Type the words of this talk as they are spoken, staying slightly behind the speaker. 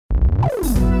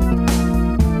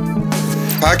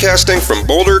Podcasting from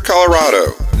Boulder,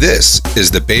 Colorado, this is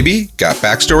the Baby Got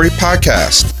Backstory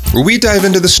podcast, where we dive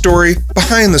into the story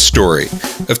behind the story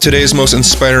of today's most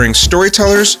inspiring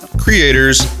storytellers,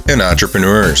 creators, and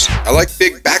entrepreneurs. I like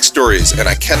big backstories, and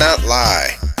I cannot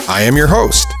lie. I am your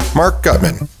host, Mark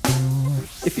Gutman.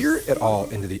 If you're at all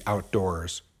into the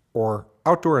outdoors or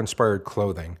outdoor-inspired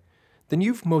clothing, then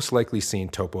you've most likely seen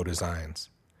Topo Designs.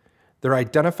 Their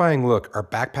identifying look are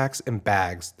backpacks and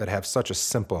bags that have such a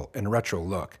simple and retro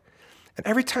look. And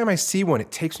every time I see one,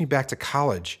 it takes me back to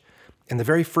college and the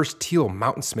very first teal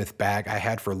Mountainsmith bag I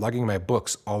had for lugging my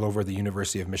books all over the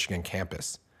University of Michigan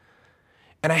campus.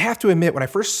 And I have to admit, when I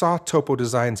first saw Topo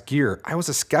Designs gear, I was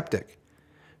a skeptic.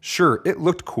 Sure, it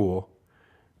looked cool,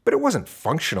 but it wasn't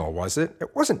functional, was it?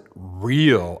 It wasn't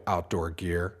real outdoor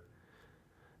gear.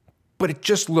 But it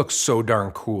just looked so darn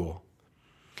cool.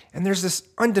 And there's this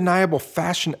undeniable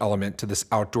fashion element to this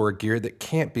outdoor gear that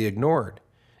can't be ignored.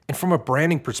 And from a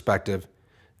branding perspective,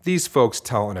 these folks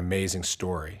tell an amazing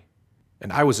story.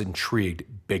 And I was intrigued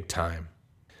big time.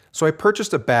 So I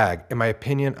purchased a bag, and my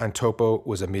opinion on Topo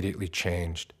was immediately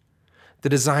changed. The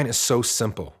design is so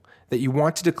simple that you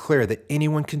want to declare that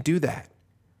anyone can do that.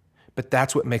 But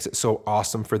that's what makes it so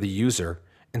awesome for the user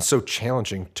and so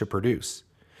challenging to produce.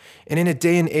 And in a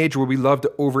day and age where we love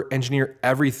to over-engineer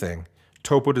everything,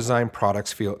 Topo Design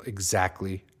products feel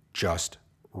exactly just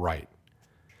right.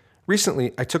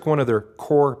 Recently, I took one of their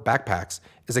core backpacks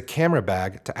as a camera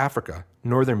bag to Africa,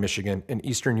 northern Michigan, and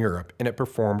Eastern Europe, and it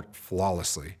performed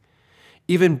flawlessly.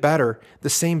 Even better, the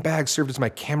same bag served as my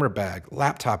camera bag,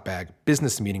 laptop bag,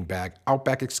 business meeting bag,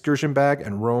 Outback excursion bag,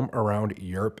 and roam around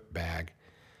Europe bag.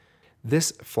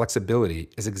 This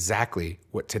flexibility is exactly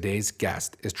what today's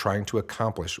guest is trying to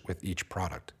accomplish with each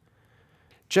product.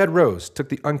 Jed Rose took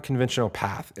the unconventional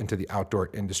path into the outdoor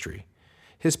industry.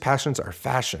 His passions are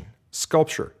fashion,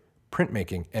 sculpture,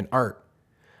 printmaking, and art.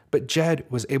 But Jed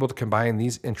was able to combine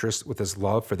these interests with his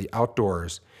love for the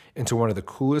outdoors into one of the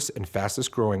coolest and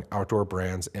fastest growing outdoor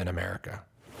brands in America.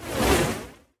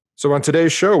 So on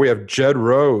today's show, we have Jed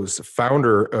Rose,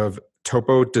 founder of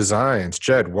Topo Designs.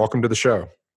 Jed, welcome to the show.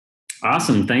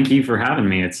 Awesome. Thank you for having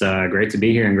me. It's great to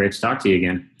be here and great to talk to you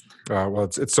again. Well,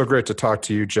 it's so great to talk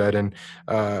to you, Jed. And,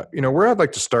 where I'd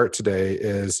like to start today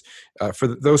is for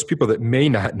those people that may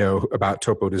not know about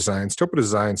Topo Designs. Topo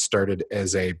Designs started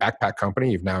as a backpack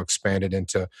company. You've now expanded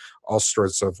into all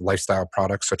sorts of lifestyle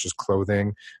products, such as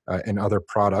clothing and other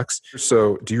products.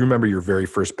 So do you remember your very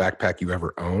first backpack you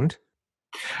ever owned?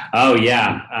 Oh,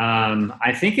 yeah.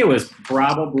 I think it was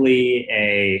probably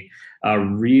a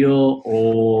real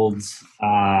old...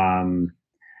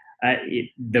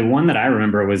 the one that I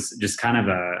remember was just kind of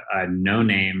a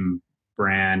no-name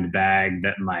brand bag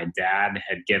that my dad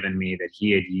had given me that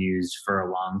he had used for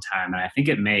a long time. And I think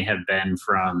it may have been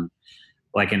from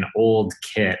like an old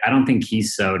kit. I don't think he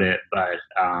sewed it, but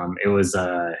it was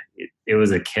a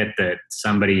kit that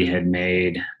somebody had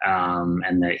made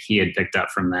and that he had picked up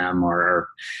from them or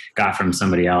got from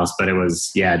somebody else. But it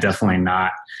was, definitely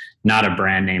not a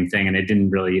brand name thing, and it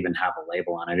didn't really even have a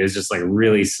label on it. It was just like a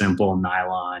really simple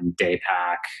nylon day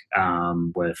pack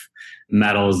with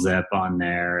metal zip on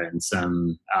there and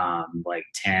some like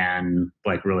tan,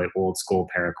 like really old school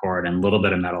paracord and a little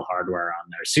bit of metal hardware on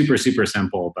there. Super, super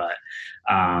simple, but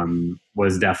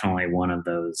was definitely one of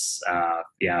those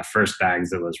first bags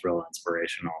that was real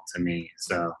inspirational to me.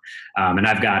 So and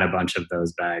I've got a bunch of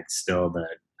those bags still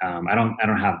that I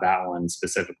don't have that one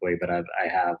specifically, but I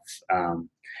have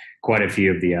quite a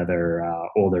few of the other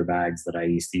older bags that I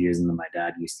used to use and that my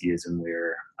dad used to use when we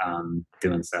were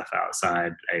doing stuff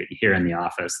outside here in the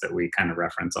office that we kind of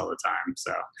reference all the time.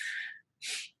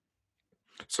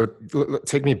 So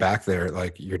take me back there.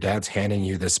 Like your dad's handing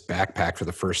you this backpack for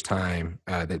the first time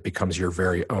that becomes your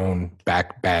very own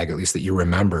bag, at least that you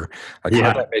remember. Like,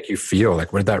 how did that make you feel?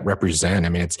 Like, what did that represent? I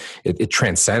mean, it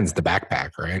transcends the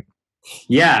backpack, right?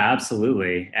 Yeah,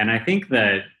 absolutely. And I think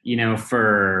that,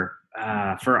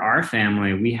 for our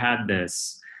family, we had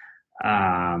this, we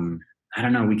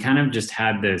kind of just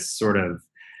had this sort of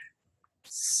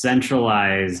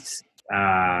centralized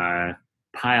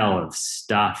pile of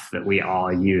stuff that we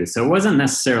all use. So it wasn't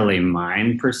necessarily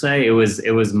mine per se. It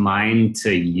was mine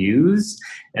to use,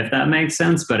 if that makes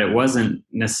sense. But it wasn't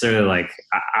necessarily like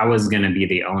I was going to be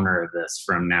the owner of this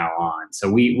from now on. So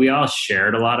we all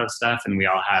shared a lot of stuff, and we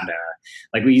all had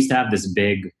we used to have this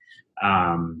big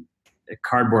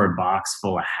cardboard box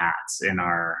full of hats in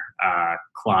our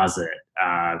closet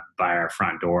by our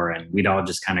front door, and we'd all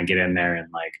just kind of get in there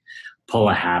and like pull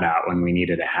a hat out when we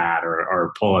needed a hat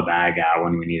or pull a bag out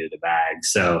when we needed a bag.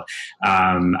 So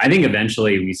I think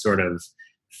eventually we sort of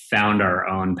found our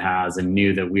own paths and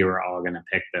knew that we were all going to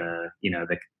pick the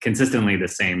consistently the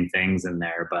same things in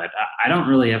there. But I don't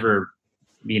really ever,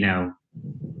 you know,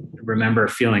 remember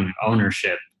feeling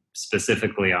ownership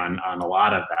specifically on a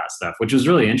lot of that stuff, which was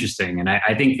really interesting. And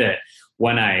I think that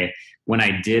when I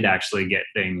did actually get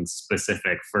things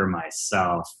specific for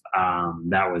myself,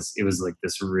 it was like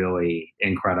this really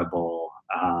incredible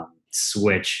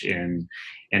switch in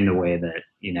the way that,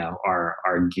 you know,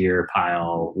 our gear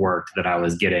pile worked, that I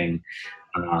was getting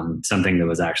something that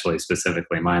was actually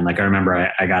specifically mine. Like I remember I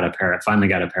finally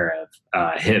got a pair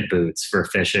of hip boots for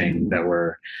fishing that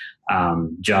were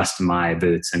just my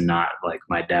boots and not like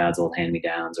my dad's old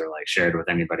hand-me-downs or like shared with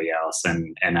anybody else.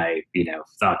 And I, you know,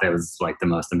 thought that was like the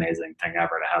most amazing thing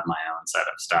ever to have my own set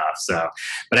of stuff. So,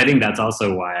 but I think that's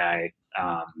also why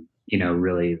I, you know,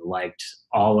 really liked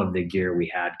all of the gear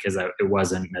we had, because it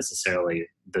wasn't necessarily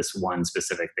this one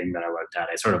specific thing that I looked at.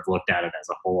 I sort of looked at it as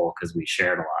a whole because we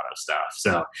shared a lot of stuff.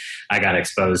 So I got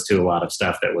exposed to a lot of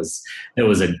stuff that was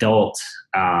adult,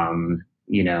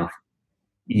 you know,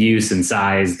 use and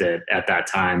sized at that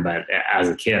time. But as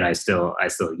a kid, I still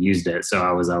used it. So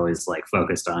I was always like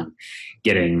focused on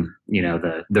getting, you know,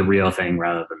 the real thing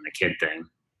rather than the kid thing.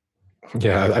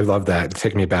 Yeah, I love that.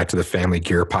 Take me back to the family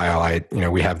gear pile.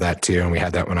 We have that too, and we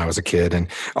had that when I was a kid. And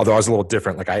although I was a little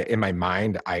different, like in my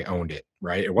mind, I owned it.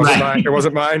 Right? It wasn't mine. It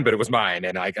wasn't mine, but it was mine,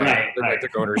 and I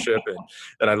took ownership,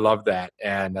 and I love that.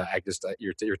 And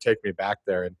you're taking me back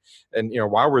there. And you know,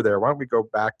 while we're there, why don't we go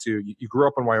back to you grew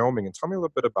up in Wyoming, and tell me a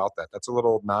little bit about that. That's a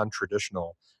little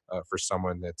non-traditional for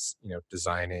someone that's, you know,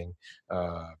 designing,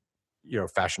 you know,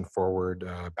 fashion forward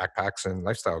backpacks and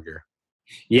lifestyle gear.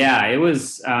 Yeah, it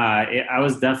was. I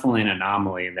was definitely an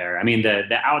anomaly there. I mean,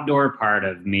 the outdoor part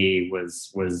of me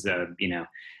was you know,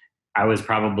 I was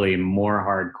probably more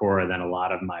hardcore than a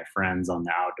lot of my friends on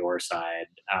the outdoor side,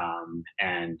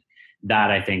 and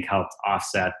that I think helped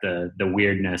offset the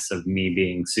weirdness of me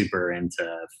being super into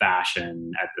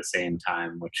fashion at the same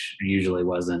time, which usually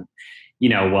wasn't, you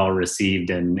know, well received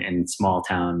in small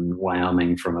town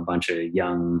Wyoming from a bunch of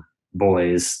young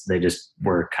boys. They just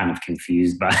were kind of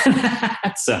confused by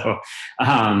that. So,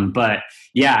 but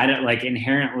yeah, I don't like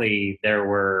inherently there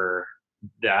were,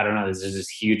 I don't know, there's this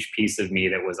huge piece of me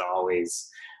that was always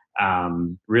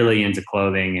really into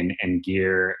clothing and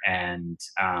gear, and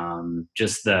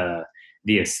just the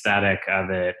aesthetic of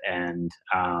it, and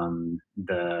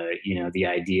the, you know, the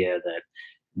idea that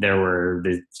there were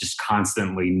just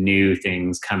constantly new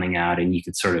things coming out and you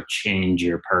could sort of change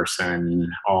your person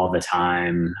all the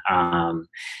time.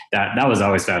 That was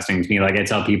always fascinating to me. Like I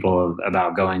tell people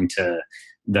about going to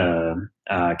the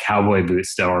cowboy boot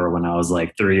store when I was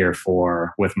like 3 or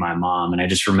 4 with my mom. And I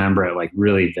just remember it like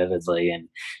really vividly, and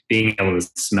being able to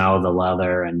smell the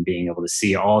leather and being able to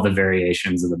see all the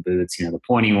variations of the boots, you know, the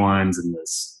pointy ones and the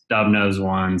stub nose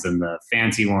ones and the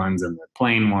fancy ones and the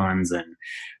plain ones. And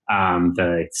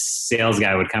the sales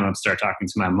guy would come up, start talking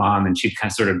to my mom, and she'd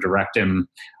kind of sort of direct him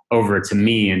over to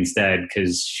me instead,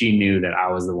 because she knew that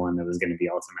I was the one that was going to be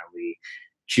ultimately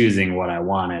choosing what I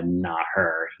wanted, not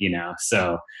her, you know?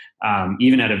 So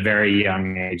even at a very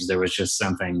young age, there was just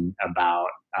something about,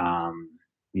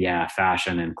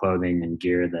 fashion and clothing and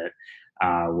gear that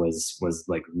was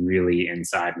like really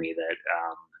inside me that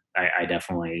I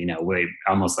definitely, you know,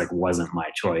 almost like wasn't my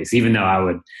choice, even though I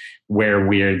would wear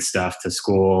weird stuff to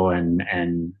school and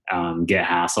get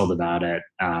hassled about it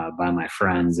by my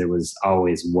friends. It was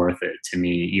always worth it to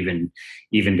me,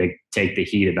 even to take the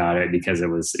heat about it, because it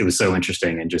was so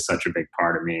interesting and just such a big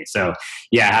part of me. So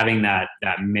yeah, having that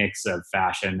mix of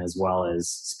fashion as well as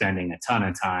spending a ton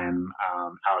of time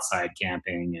outside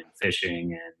camping and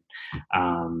fishing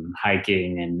and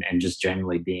hiking and just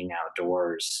generally being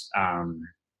outdoors.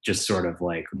 Just sort of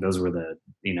like those were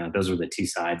the two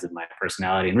sides of my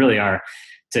personality, and really are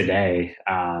today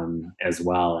as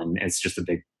well. And it's just a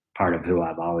big part of who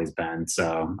I've always been.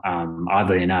 So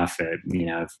oddly enough,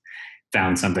 I've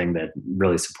found something that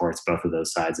really supports both of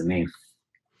those sides of me.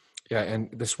 Yeah, and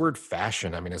this word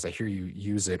fashion, I mean, as I hear you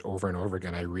use it over and over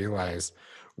again, I realize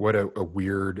what a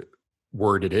weird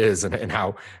word it is, and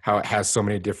how it has so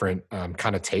many different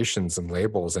connotations and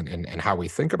labels, and how we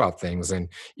think about things. And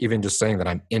even just saying that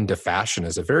I'm into fashion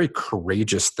is a very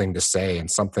courageous thing to say, and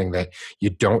something that you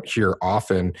don't hear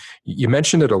often. You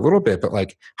mentioned it a little bit, but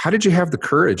like, how did you have the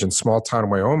courage in small town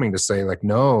Wyoming to say like,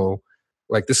 no,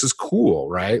 like this is cool,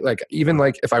 right? Like even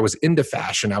like if I was into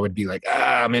fashion, I would be like,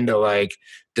 I'm into like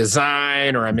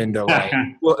design, or I'm into like,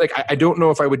 well, like I don't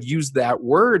know if I would use that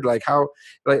word. Like how,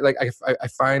 I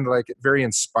find like it very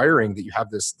inspiring that you have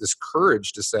this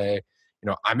courage to say, you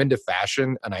know, I'm into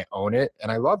fashion and I own it and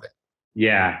I love it.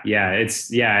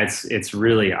 It's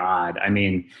really odd. I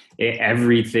mean,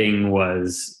 everything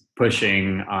was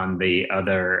pushing on the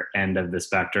other end of the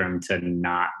spectrum to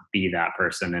not be that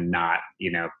person and not,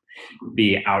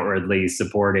 be outwardly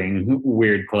supporting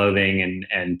weird clothing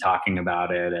and talking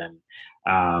about it. And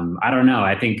I don't know.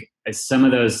 I think some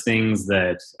of those things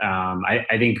that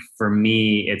I think for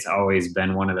me, it's always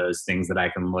been one of those things that I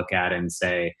can look at and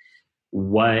say,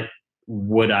 what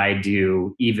would I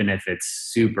do, even if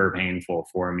it's super painful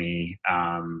for me?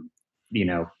 You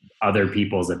know, other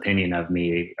people's opinion of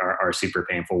me are super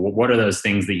painful. What are those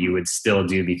things that you would still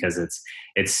do because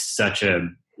it's such a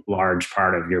large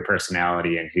part of your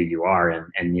personality and who you are,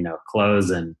 and clothes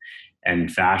and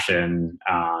fashion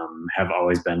have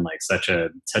always been like such a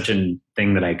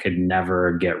thing that I could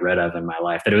never get rid of in my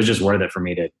life, that it was just worth it for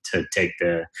me to take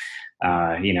the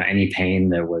any pain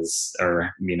that was,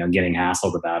 or, getting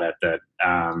hassled about it, that,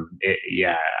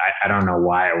 I don't know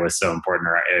why it was so important,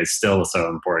 or it's still so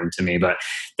important to me. But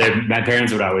my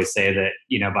parents would always say that,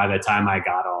 by the time I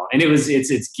got and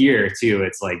it's gear too.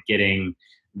 It's like getting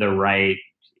the right,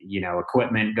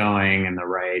 equipment going and the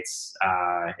right,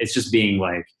 it's just being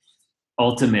like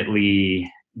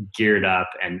ultimately geared up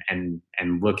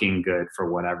and looking good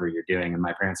for whatever you're doing. And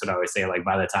my parents would always say, like,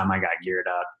 by the time I got geared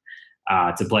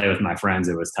up to play with my friends,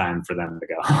 it was time for them to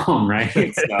go home, right?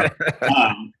 So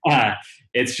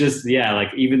it's just,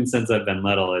 like, even since I've been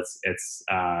little, it's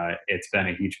been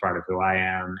a huge part of who I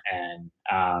am. And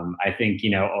I think,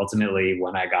 ultimately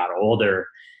when I got older,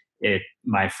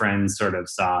 my friends sort of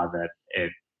saw that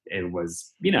it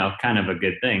was, kind of a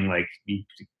good thing. Like,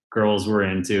 girls were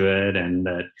into it, and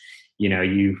that,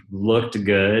 you looked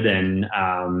good, and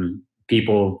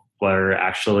people were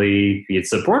actually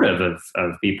supportive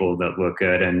of people that look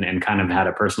good, and kind of had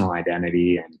a personal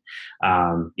identity, and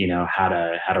had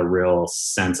a real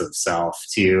sense of self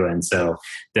too. And so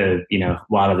a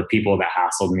lot of the people that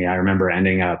hassled me, I remember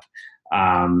ending up,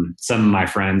 some of my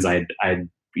friends, I'd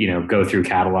go through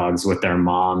catalogs with their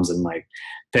moms and like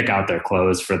pick out their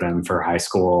clothes for them for high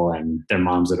school, and their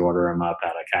moms would order them up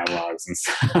out of catalogs and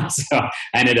stuff. So I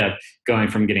ended up going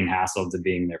from getting hassled to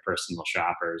being their personal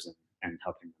shoppers and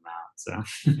helping them out.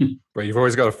 So, but you've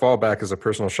always got to fall back as a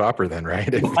personal shopper then, right?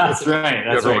 That's right.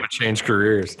 That's right. Want to change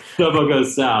careers. Double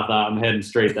goes south. I'm heading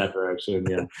straight that direction.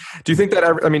 Yeah. Do you think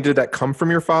that did that come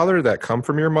from your father? Did that come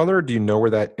from your mother? Do you know where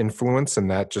that influence and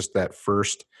that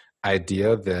first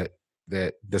idea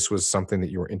that this was something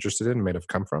that you were interested in might have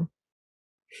come from?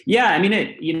 Yeah. I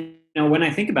mean, when I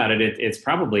think about it, it's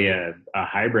probably a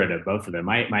hybrid of both of them.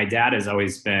 My dad has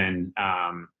always been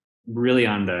really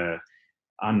on the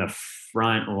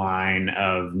front line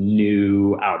of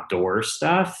new outdoor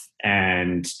stuff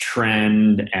and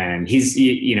trend. And he's,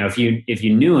 if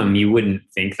you knew him, you wouldn't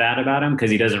think that about him,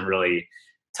 because he doesn't really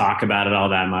talk about it all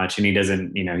that much. And he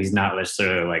doesn't, he's not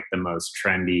necessarily like the most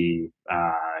trendy,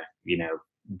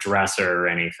 dresser or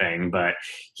anything, but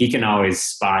he can always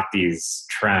spot these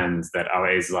trends that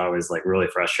always like really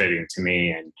frustrating to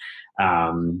me. And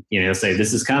he'll say,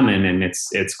 this is coming and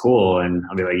it's cool. And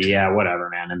I'll be like, yeah, whatever,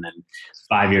 man. And then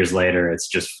 5 years later, it's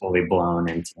just fully blown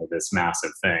into this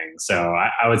massive thing. So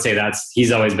I would say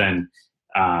he's always been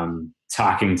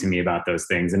talking to me about those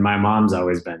things. And my mom's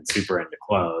always been super into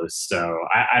clothes. So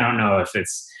I don't know if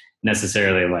it's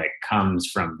necessarily like comes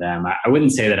from them. I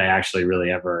wouldn't say that I actually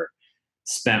really ever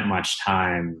spent much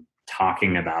time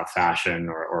talking about fashion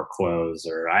or clothes,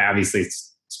 or I obviously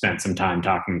spent some time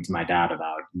talking to my dad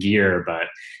about gear, but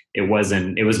it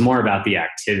was more about the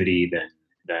activity than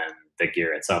the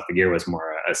gear itself. The gear was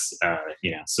more a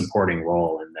supporting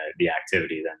role in the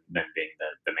activity than being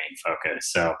the main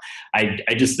focus. So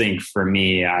I just think for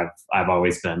me, I've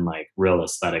always been like real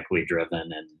aesthetically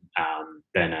driven, and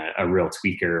been a real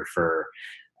tweaker for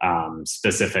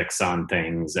specifics on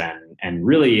things, and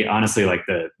really honestly, like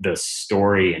the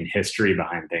story and history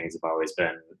behind things have always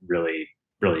been really,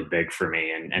 really big for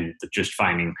me, and just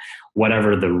finding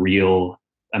whatever the real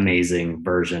amazing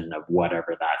version of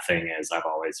whatever that thing is, I've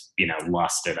always,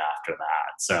 lusted after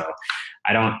that. So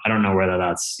I don't know whether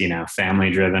that's, family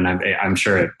driven. I'm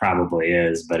sure it probably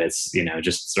is, but it's,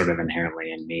 just sort of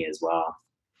inherently in me as well.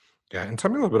 Yeah, and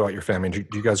tell me a little bit about your family. Do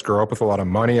you guys grow up with a lot of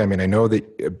money? I mean, I know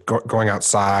that going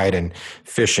outside and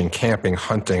fishing, camping,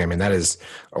 hunting, I mean, that is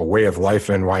a way of life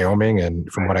in Wyoming. And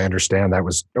from what I understand, that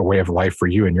was a way of life for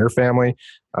you and your family.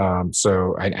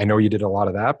 So I know you did a lot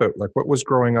of that, but like, what was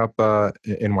growing up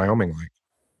in Wyoming like?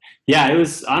 Yeah, it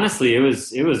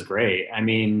was great. I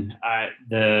mean,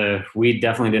 we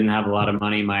definitely didn't have a lot of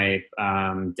money. My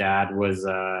dad was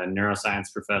a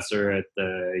neuroscience professor at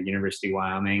the University of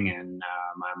Wyoming, and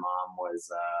my mom was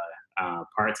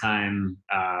part-time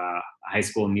high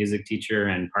school music teacher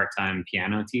and part-time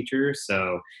piano teacher.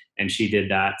 So, and she did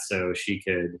that so she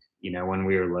could, when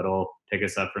we were little, pick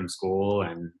us up from school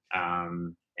and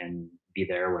be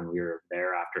there when we were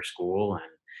there after school.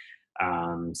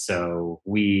 And so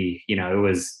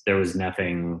there was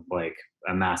nothing like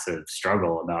a massive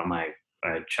struggle about my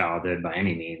childhood by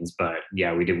any means, but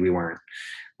yeah, we weren't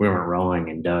rolling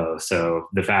in dough. So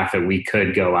the fact that we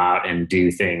could go out and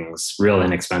do things real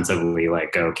inexpensively,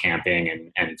 like go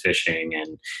camping and fishing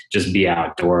and just be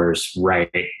outdoors, right,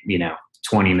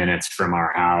 20 minutes from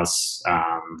our house,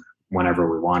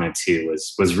 whenever we wanted to,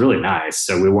 was really nice.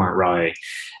 So we weren't really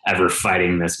ever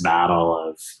fighting this battle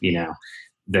of,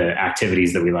 the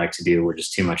activities that we like to do were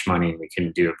just too much money and we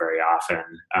couldn't do it very often.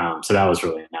 So that was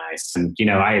really nice. And,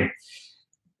 I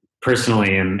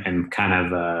personally am kind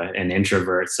of an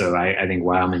introvert. So I think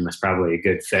Wyoming was probably a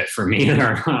good fit for me.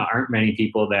 There aren't many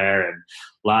people there and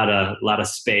a lot of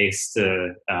space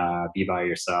to be by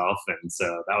yourself. And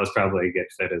so that was probably a good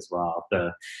fit as well.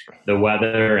 The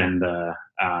weather and the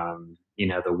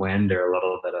wind are a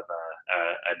little bit of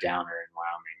a downer in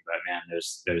Wyoming, but man,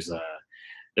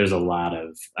 there's a lot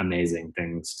of amazing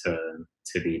things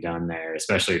to be done there,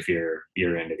 especially if you're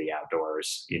into the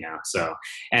outdoors, So,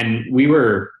 and I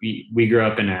grew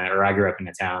up in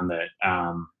a town that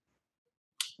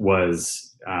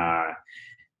was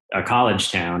a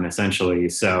college town essentially.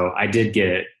 So I did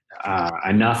get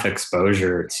enough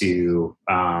exposure to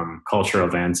cultural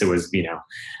events. It was,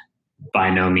 by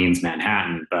no means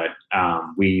Manhattan, but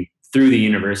through the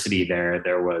university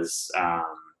there was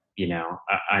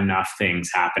enough things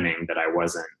happening that I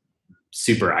wasn't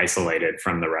super isolated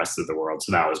from the rest of the world.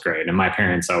 So that was great. And my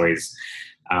parents always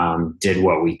did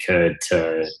what we could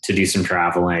to do some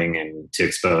traveling and to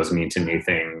expose me to new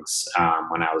things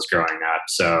when I was growing up.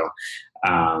 So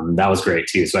that was great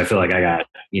too. So I feel like I got,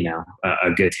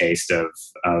 a good taste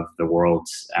of the world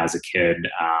as a kid,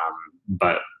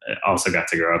 but also got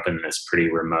to grow up in this pretty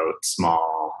remote,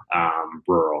 small,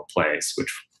 rural place,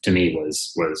 which to me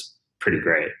was pretty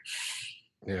great.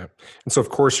 Yeah. And so of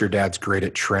course your dad's great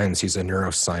at trends. He's a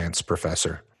neuroscience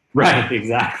professor. Right.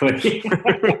 Exactly.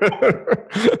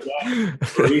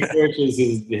 Research is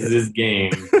his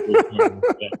game.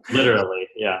 Literally.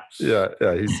 Yeah. Yeah.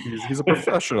 Yeah. He's a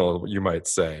professional, you might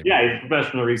say. Yeah. He's a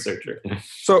professional researcher.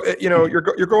 So, you're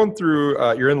going through,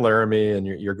 you're in Laramie and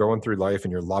you're going through life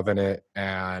and you're loving it.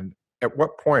 And at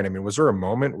what point, was there a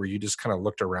moment where you just kind of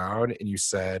looked around and you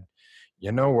said,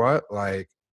 you know what, like,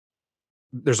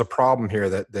 there's a problem here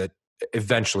that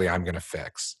eventually I'm going to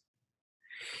fix?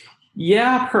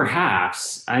 Yeah,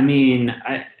 perhaps. I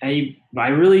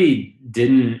really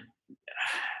didn't,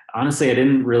 honestly, I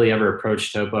didn't really ever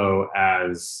approach Topo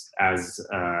as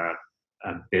a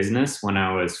business when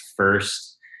I was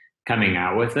first coming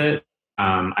out with it.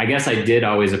 I guess I did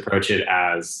always approach it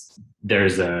as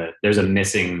there's a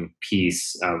missing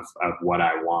piece of what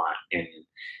I want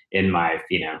in my,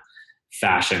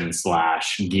 fashion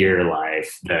 / gear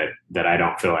life that I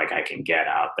don't feel like I can get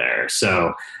out there.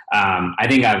 So I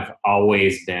think I've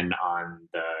always been on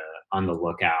the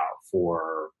lookout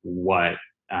for what,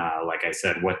 like I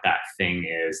said, what that thing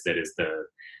is that is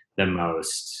the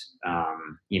most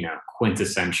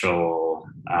quintessential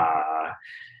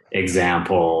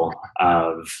example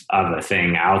of a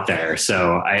thing out there.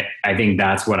 So I think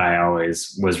that's what I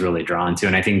always was really drawn to.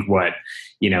 And I think what,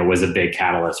 was a big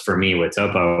catalyst for me with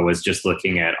Topo was just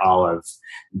looking at all of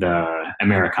the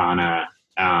Americana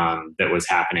that was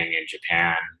happening in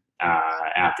Japan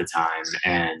at the time,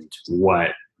 and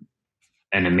what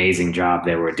an amazing job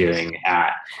they were doing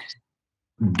at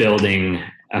building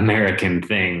American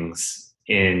things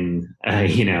in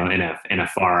a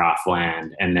far off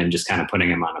land, and then just kind of putting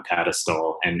them on a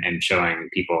pedestal and showing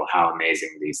people how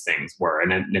amazing these things were.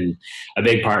 And then a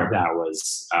big part of that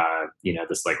was,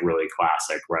 this like really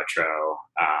classic retro,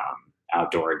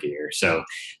 outdoor gear. So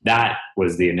that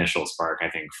was the initial spark, I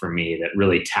think, for me, that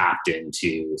really tapped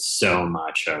into so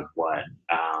much of what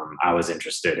I was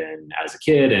interested in as a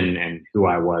kid and who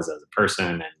I was as a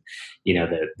person,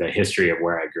 and, the history of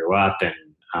where I grew up, and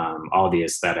all the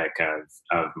aesthetic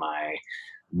of my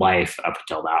life up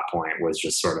until that point was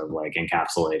just sort of like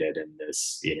encapsulated in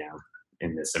this,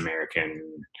 in this American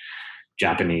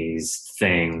Japanese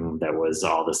thing that was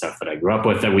all the stuff that I grew up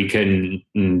with that we could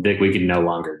no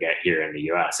longer get here in the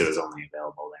US. It was only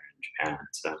available there in Japan.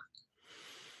 So.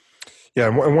 Yeah.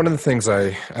 And one of the things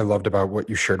I loved about what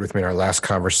you shared with me in our last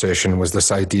conversation was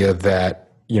this idea that,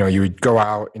 you would go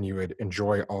out and you would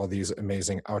enjoy all these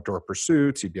amazing outdoor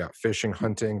pursuits. You'd be out fishing,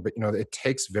 hunting, but it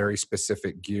takes very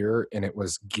specific gear, and it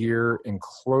was gear and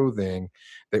clothing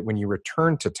that when you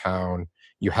returned to town,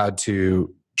 you had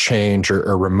to change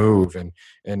or remove,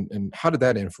 and how did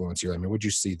that influence you? I mean, what'd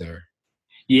you see there?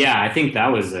 Yeah, I think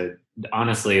that was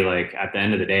honestly, like, at the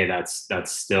end of the day, that's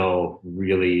still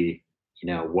really,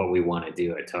 what we want to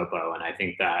do at Topo. And I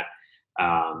think that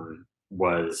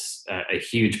was a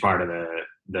huge part of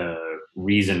the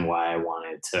reason why I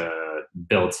wanted to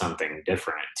build something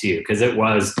different too. Because it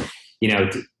was,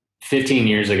 15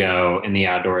 years ago in the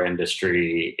outdoor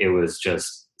industry, it was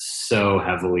just so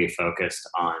heavily focused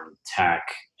on tech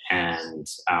and,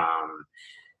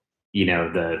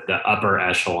 the upper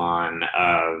echelon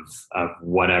of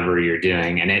whatever you're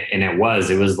doing. And it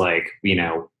was like,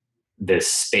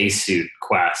 this spacesuit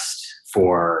quest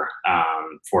for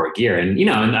gear. And,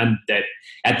 that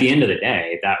at the end of the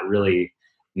day, that really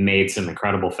made some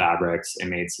incredible fabrics, it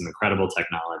made some incredible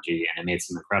technology, and it made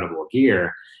some incredible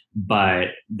gear. But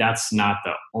that's not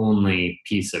the only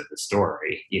piece of the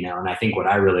story, and I think what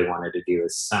I really wanted to do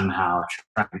is somehow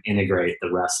try and integrate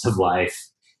the rest of life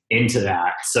into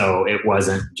that. So it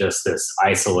wasn't just this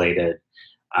isolated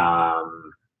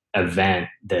event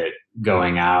that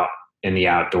going out in the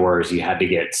outdoors, you had to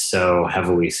get so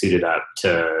heavily suited up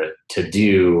to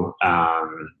do,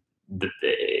 that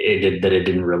it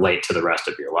didn't relate to the rest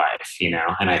of your life,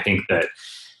 And I think that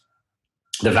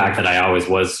the fact that I always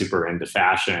was super into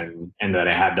fashion and that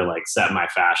I had to like set my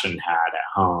fashion hat at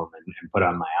home and put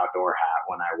on my outdoor hat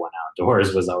when I went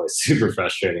outdoors was always super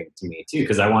frustrating to me too.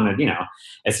 Cause I wanted,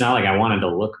 it's not like I wanted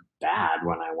to look bad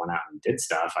when I went out and did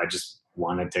stuff. I just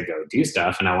wanted to go do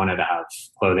stuff, and I wanted to have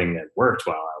clothing that worked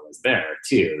while I was there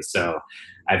too. So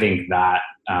I think that,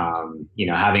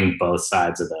 having both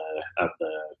sides of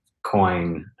the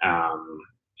coin,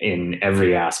 in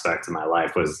every aspect of my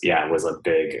life was a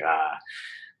big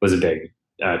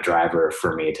driver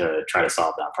for me to try to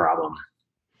solve that problem.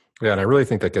 Yeah, and I really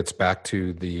think that gets back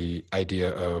to the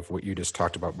idea of what you just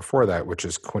talked about before that, which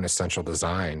is quintessential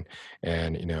design,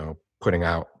 and putting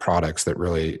out products that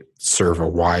really serve a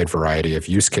wide variety of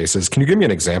use cases. Can you give me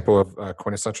an example of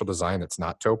quintessential design that's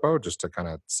not Topo, just to kind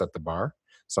of set the bar,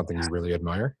 something you really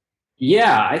admire?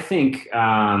 Yeah, I think,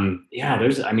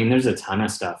 there's a ton of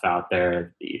stuff out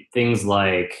there. Things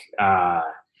like an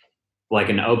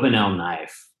Opinel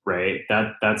knife, right?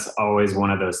 That's always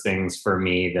one of those things for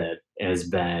me that has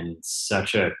been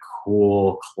such a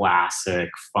cool, classic,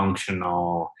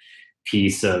 functional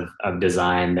piece of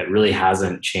design that really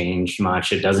hasn't changed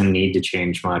much. It doesn't need to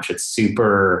change much. It's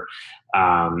super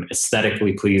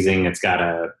aesthetically pleasing. It's got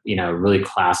a really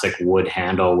classic wood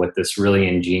handle with this really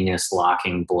ingenious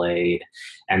locking blade,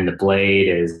 and the blade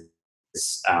is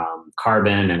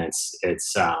carbon, and it's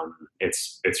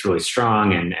really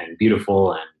strong and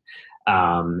beautiful,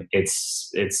 and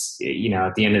it's at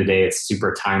the end of the day, it's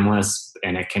super timeless,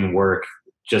 and it can work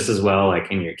just as well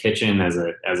like in your kitchen as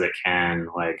it can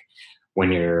like when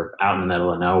you're out in the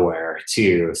middle of nowhere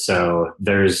too. So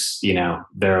there's,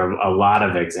 there are a lot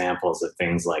of examples of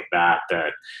things like that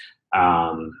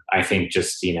I think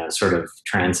just, sort of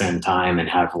transcend time and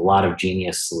have a lot of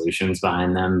genius solutions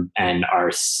behind them, and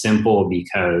are simple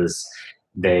because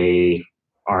they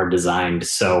are designed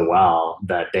so well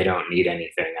that they don't need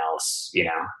anything else,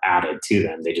 added to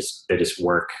them. They just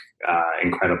work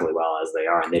incredibly well as they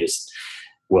are, and they just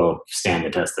will stand the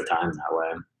test of time that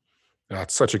way.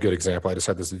 It's such a good example. I just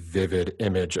had this vivid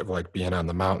image of like being on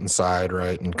the mountainside,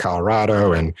 right, in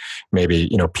Colorado, and maybe,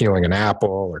 peeling an apple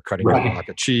or cutting a block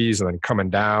of cheese, and then coming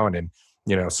down, and,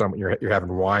 you're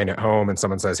having wine at home, and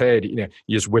someone says, "Hey, you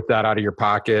just whip that out of your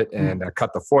pocket and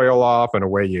cut the foil off, and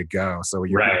away you go." So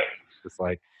you're it's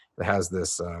like, it has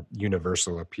this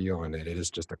universal appeal in it. It is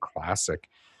just a classic.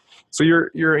 So you're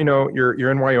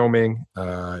in Wyoming.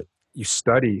 You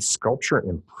study sculpture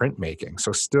and printmaking.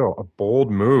 So still a bold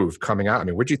move coming out. I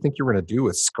mean, what do you think you were going to do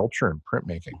with sculpture and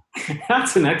printmaking?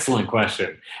 That's an excellent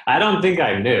question. I don't think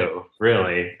I knew,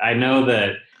 really. I know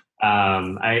that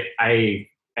I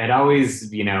had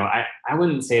always, I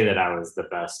wouldn't say that I was the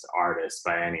best artist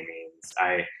by any means.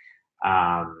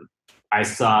 I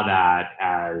saw that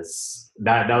as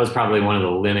that was probably one of the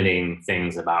limiting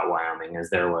things about Wyoming, is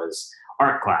there was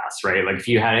art class, right? Like if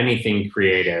you had anything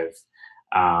creative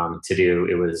to do,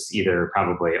 it was either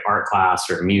probably art class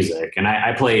or music. And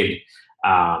I played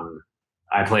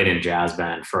in jazz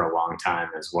band for a long time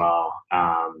as well.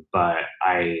 But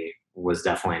I was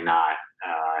definitely not,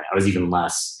 I was even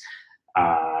less,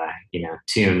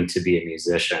 tuned to be a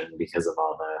musician because of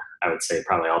I would say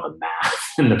probably all the math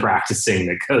and the practicing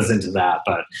that goes into that.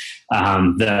 But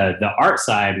the art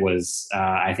side was,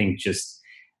 I think, just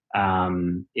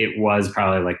it was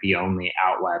probably like the only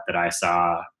outlet that I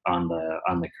saw on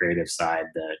the creative side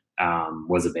that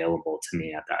was available to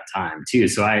me at that time too.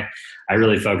 So I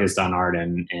really focused on art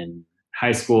in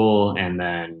high school, and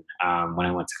then when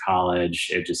I went to college,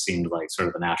 it just seemed like sort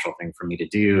of the natural thing for me to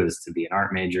do is to be an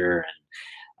art major.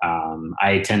 And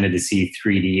I tended to see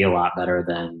 3D a lot better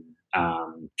than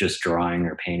just drawing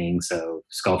or painting. So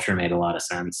sculpture made a lot of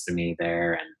sense to me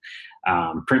there.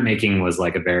 And printmaking was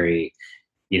like a very,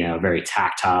 very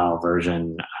tactile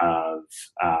version of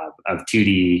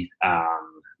 2D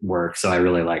work. So I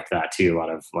really liked that too. A lot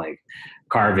of like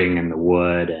carving in the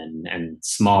wood and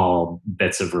small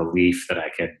bits of relief that I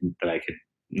could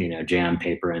jam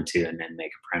paper into and then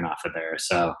make a print off of there.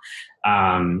 So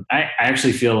I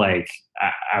actually feel like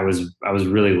I was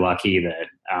really lucky that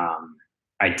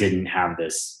I didn't have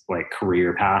this like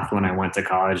career path when I went to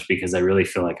college, because I really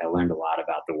feel like I learned a lot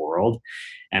about the world,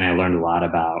 and I learned a lot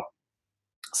about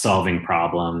solving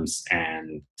problems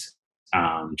and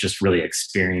just really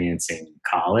experiencing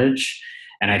college.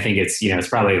 And I think it's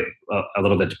probably a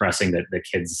little bit depressing that the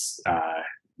kids,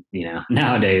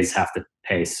 nowadays have to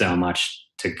pay so much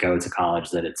to go to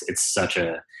college that it's such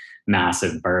a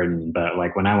massive burden. But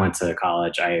like when I went to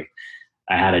college, I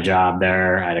had a job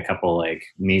there. I had a couple like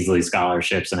measly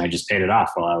scholarships, and I just paid it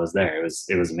off while I was there.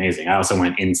 It was amazing. I also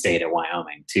went in state at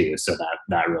Wyoming too, so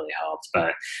that really helped.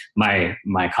 But my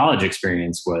college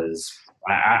experience was,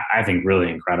 I think, really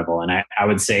incredible. And I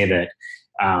would say that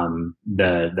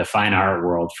the fine art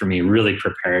world for me really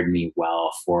prepared me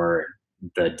well for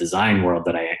the design world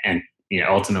that I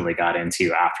ultimately got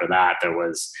into after that. There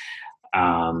was,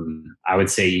 I would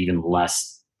say, even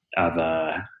less of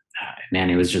a man.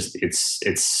 It was just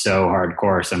it's so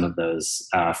hardcore. Some of those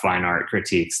fine art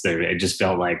critiques there, it just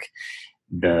felt like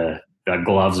the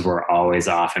gloves were always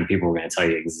off, and people were going to tell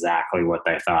you exactly what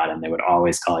they thought, and they would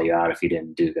always call you out if you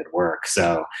didn't do good work.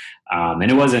 So, and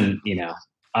it wasn't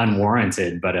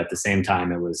unwarranted, but at the same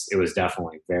time, it was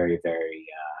definitely very, very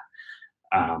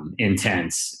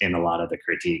intense in a lot of the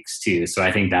critiques too. So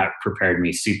I think that prepared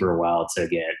me super well to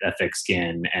get a thick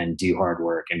skin and do hard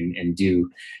work and do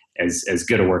as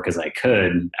good a work as I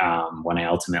could when I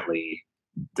ultimately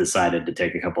decided to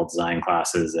take a couple design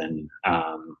classes and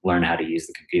learn how to use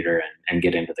the computer and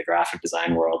get into the graphic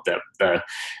design world, the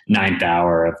ninth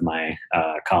hour of my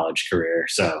college career.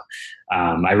 So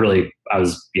I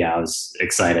was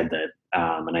excited that,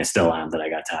 and I still am, that I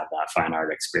got to have that fine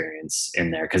art experience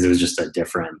in there, because it was just a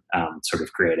different sort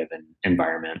of creative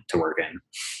environment to work in.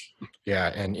 Yeah.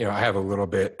 And, I have a little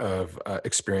bit of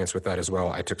experience with that as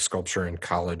well. I took sculpture in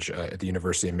college at the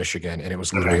University of Michigan, and it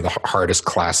was literally the hardest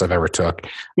class I've ever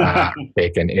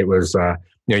taken. It was,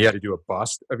 you had to do a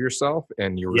bust of yourself,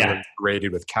 and you were really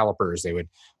graded with calipers. They would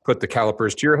put the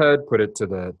calipers to your head, put it to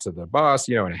the bust,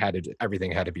 and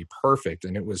everything had to be perfect.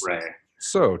 And it was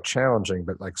so challenging,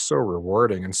 but like so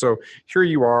rewarding. And so here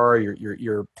you are,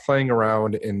 you're playing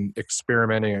around and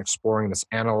experimenting and exploring this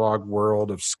analog world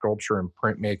of sculpture and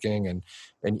printmaking,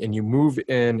 and you move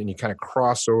in and you kind of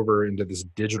cross over into this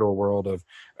digital world of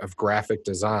graphic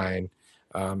design.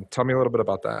 Tell me a little bit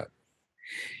about that.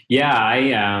 Yeah,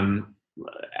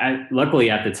 I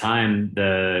luckily at the time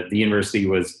the university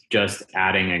was just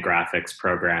adding a graphics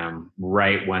program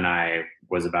right when I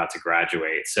was about to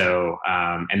graduate. So,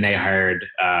 and they hired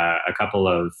a couple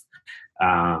of,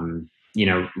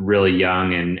 really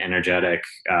young and energetic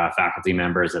faculty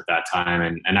members at that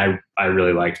time. And I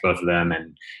really liked both of them,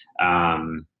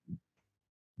 and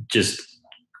just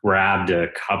grabbed a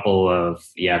couple of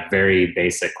very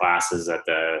basic classes at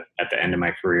the end of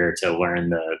my career to learn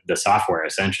the software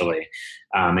essentially,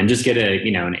 and just get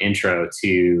an intro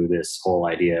to this whole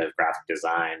idea of graphic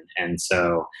design. And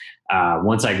so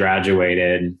once I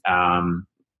graduated,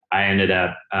 I ended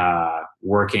up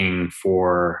working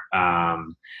for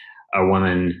a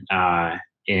woman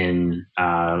in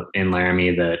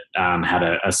Laramie that had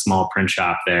a small print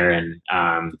shop there, and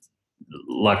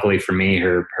luckily for me,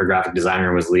 her graphic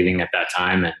designer was leaving at that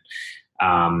time, and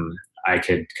I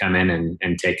could come in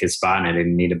and take his spot, and I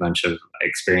didn't need a bunch of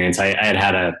experience. I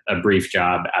had a brief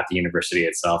job at the university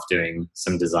itself doing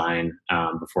some design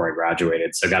before I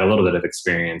graduated, so I got a little bit of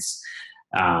experience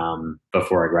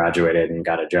before I graduated and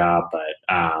got a job. But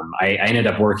I ended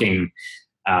up working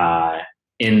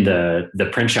in the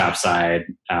print shop side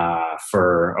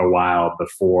for a while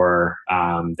before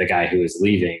the guy who was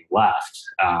leaving left.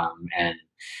 And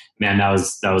man, that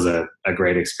was a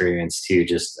great experience too,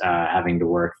 just having to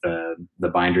work the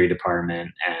bindery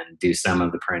department and do some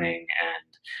of the printing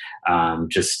and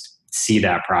just see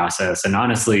that process. And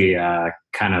honestly,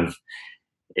 kind of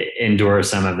endure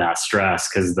some of that stress,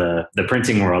 because the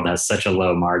printing world has such a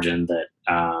low margin that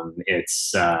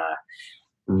it's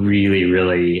really,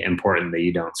 really important that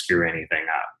you don't screw anything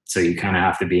up. So you kind of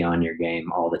have to be on your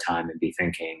game all the time and be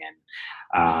thinking.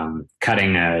 And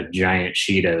cutting a giant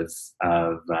sheet of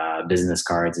business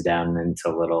cards down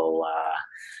into little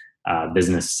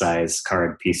business size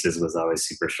card pieces was always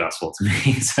super stressful to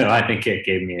me. So I think it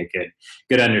gave me a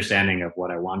good understanding of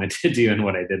what I wanted to do and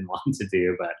what I didn't want to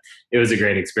do. But it was a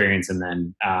great experience. And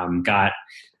then got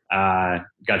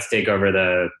to take over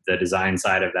the design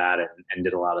side of that, and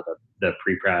did a lot of the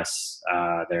pre-press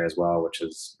there as well, which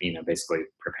is, basically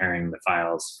preparing the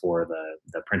files for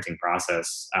the printing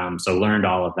process. So learned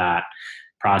all of that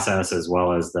process, as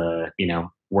well as the,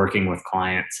 working with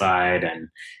client side and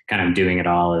kind of doing it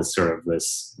all as sort of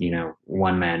this,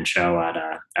 one-man show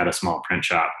at a small print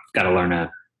shop. Got to learn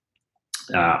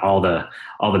all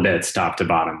the bits top to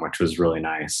bottom, which was really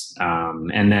nice.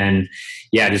 And then,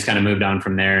 just kind of moved on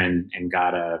from there and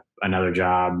got another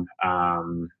job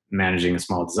managing a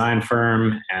small design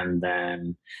firm. And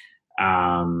then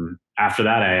after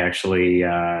that, I actually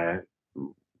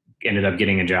ended up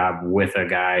getting a job with a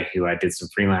guy who I did some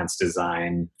freelance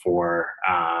design for,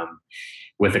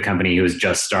 with a company who was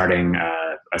just starting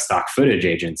a stock footage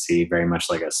agency, very much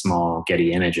like a small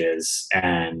Getty Images.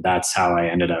 And that's how I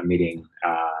ended up meeting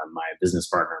my business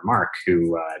partner, Mark,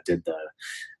 who did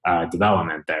the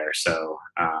development there. So,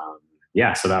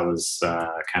 so that was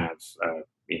kind of,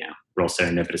 real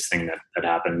serendipitous thing that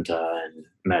happened, and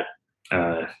met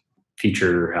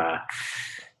future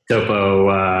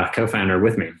Topo co-founder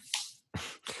with me.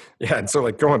 Yeah. And so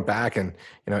like going back and,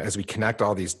 as we connect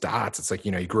all these dots, it's like,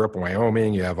 you grew up in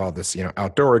Wyoming, you have all this,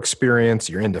 outdoor experience,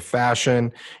 you're into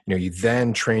fashion, you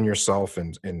then train yourself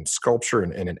in sculpture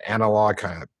and in an analog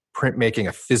kind of printmaking,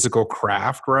 a physical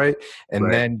craft, right? And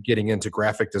Right. then getting into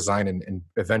graphic design and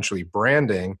eventually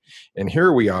branding. And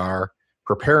here we are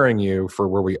preparing you for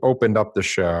where we opened up the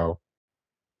show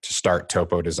to start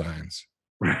Topo Designs.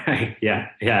 Right. Yeah.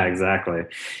 Yeah, exactly.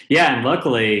 Yeah. And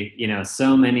luckily,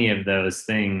 so many of those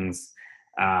things,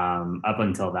 up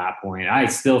until that point, I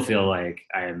still feel like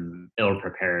I'm ill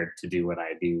prepared to do what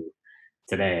I do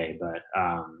today. But,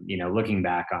 looking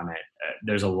back on it,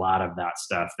 there's a lot of that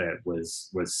stuff that was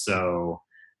so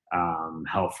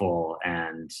helpful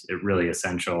and really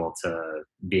essential to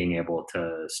being able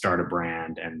to start a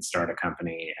brand and start a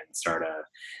company and start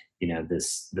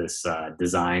this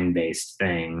design based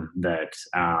thing that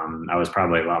I was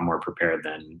probably a lot more prepared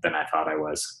than I thought I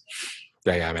was.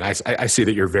 Yeah, I mean, I see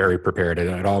that you're very prepared, and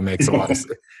it all makes a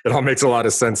lot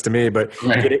of sense to me. But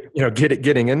Right.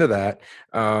 getting into that,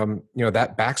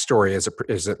 that backstory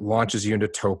as it launches you into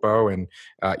Topo, and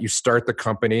you start the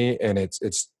company, and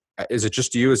is it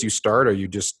just you as you start? Or are you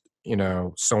just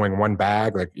sewing one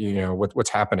bag? Like what's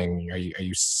happening? Are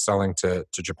you selling to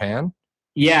Japan?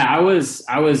 Yeah, I was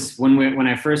when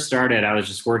I first started, I was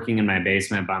just working in my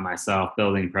basement by myself,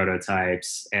 building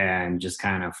prototypes and just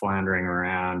kind of floundering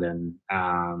around. And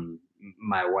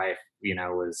my wife,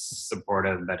 was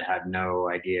supportive, but had no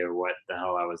idea what the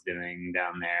hell I was doing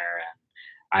down there. And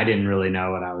I didn't really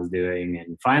know what I was doing.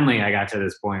 And finally, I got to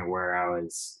this point where I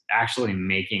was actually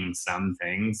making some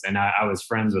things. And I was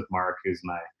friends with Mark, who's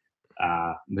my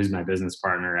business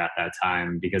partner at that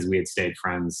time, because we had stayed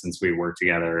friends since we worked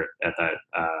together at that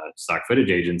stock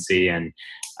footage agency. And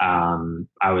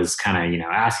I was kind of,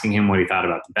 asking him what he thought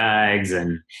about the bags,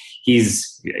 and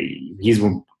he's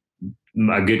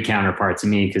a good counterpart to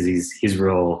me, because he's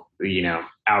real,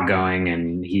 outgoing,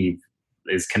 and he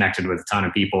is connected with a ton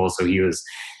of people. So he was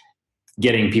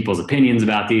getting people's opinions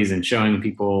about these and showing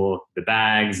people the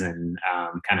bags, and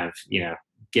kind of,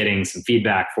 getting some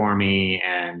feedback for me.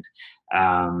 And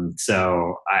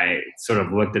so I sort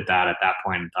of looked at that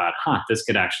point and thought,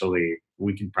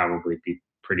 we could probably be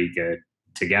pretty good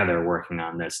together working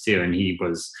on this too. And he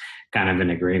was kind of in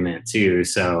agreement too.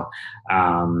 So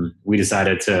we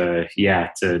decided to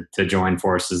join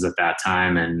forces at that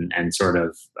time, and sort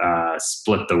of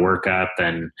split the work up.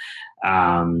 And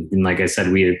like I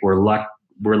said, we're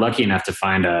lucky enough to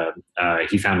find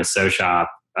he found a sew shop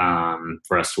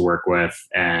for us to work with.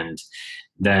 And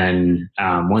then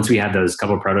once we had those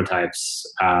couple prototypes,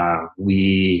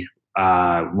 we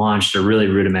launched a really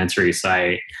rudimentary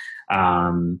site.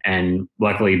 And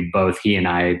luckily both he and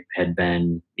I had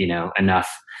been, enough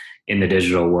in the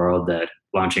digital world that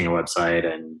launching a website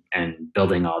and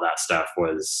building all that stuff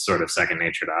was sort of second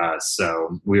nature to us.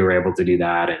 So we were able to do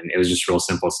that, and it was just a real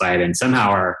simple site. And somehow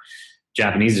our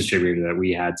Japanese distributor that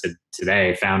we had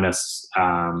today found us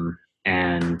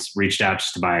and reached out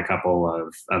just to buy a couple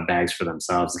of bags for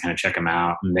themselves to kind of check them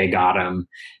out. And they got them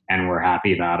and were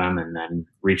happy about them, and then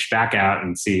reached back out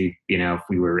and see, if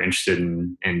we were interested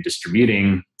in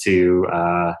distributing to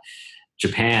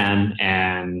Japan.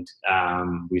 And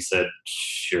we said,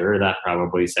 sure, that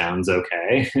probably sounds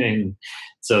okay. And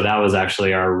so that was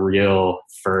actually our real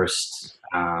first,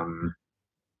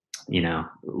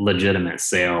 legitimate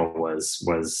sale was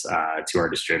to our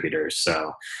distributors.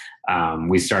 So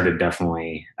we started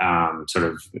definitely sort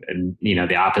of,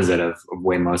 the opposite of the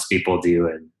way most people do,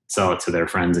 and sell it to their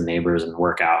friends and neighbors and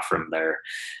work out from their,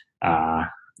 the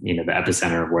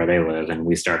epicenter of where they live. And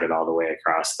we started all the way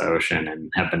across the ocean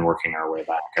and have been working our way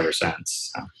back ever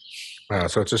since.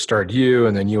 So it just started you,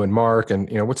 and then you and Mark, and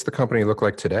what's the company look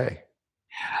like today?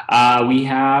 We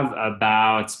have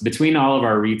about, between all of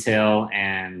our retail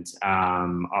and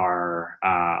our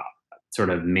sort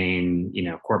of main,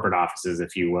 corporate offices,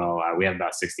 if you will, we have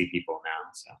about 60 people now.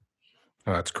 So.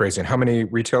 Oh, that's crazy. And how many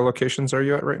retail locations are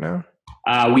you at right now?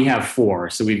 We have 4.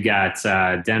 So we've got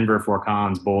Denver, Fort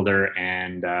Collins, Boulder,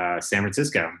 and San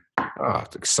Francisco. Oh,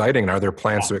 it's exciting. And are there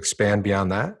plans to expand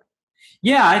beyond that?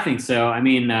 Yeah, I think so. I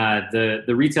mean, the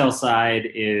retail side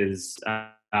is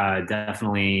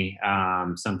definitely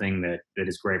something that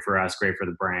is great for us, great for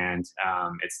the brand.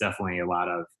 It's definitely a lot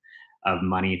of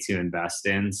money to invest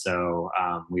in. So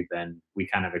we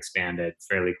kind of expanded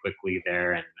fairly quickly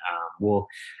there, and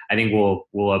I think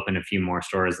we'll open a few more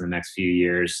stores in the next few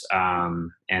years.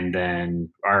 And then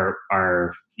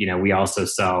our we also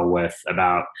sell with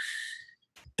about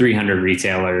 300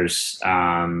 retailers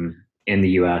in the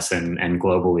US and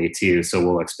globally too. So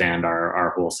we'll expand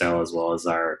our wholesale as well as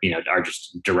our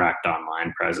just direct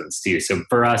online presence too. So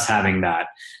for us, having that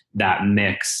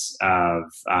mix of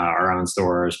our own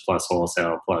stores plus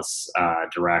wholesale plus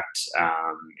direct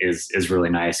is really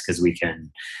nice, because we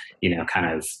can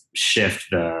kind of shift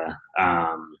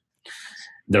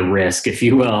the risk, if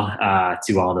you will,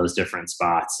 to all those different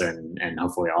spots, and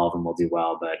hopefully all of them will do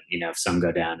well. But if some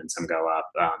go down and some go up,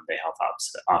 they help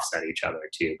offset each other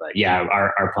too. But yeah,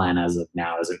 our plan as of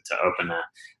now isn't to open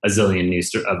a zillion new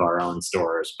of our own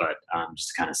stores, but just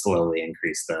to kind of slowly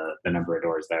increase the number of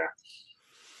doors there.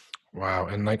 Wow.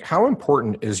 And how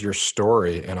important is your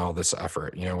story in all this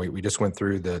effort? We just went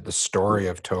through the story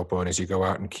of Topo, and as you go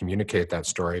out and communicate that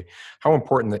story, how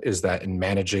important is that in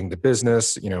managing the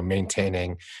business,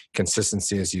 maintaining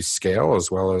consistency as you scale,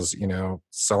 as well as,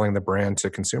 selling the brand to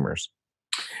consumers?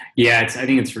 Yeah, I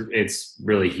think it's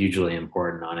really hugely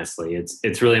important. Honestly,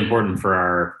 it's really important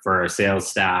for our sales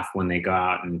staff when they go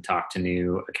out and talk to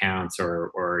new accounts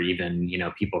or even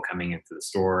people coming into the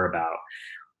store about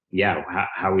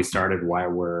how we started, why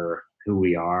we're who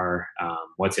we are,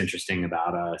 what's interesting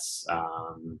about us.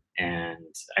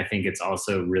 And I think it's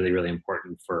also really, really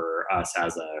important for us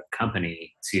as a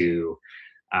company to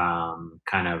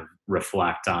kind of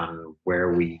reflect on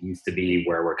where we used to be,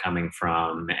 where we're coming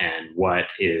from, and what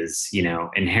is,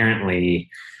 inherently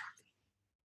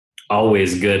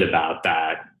always good about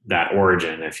that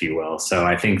origin, if you will. So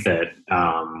I think that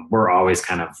we're always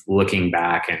kind of looking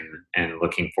back and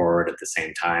looking forward at the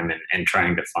same time, and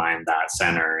trying to find that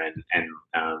center. And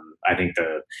I think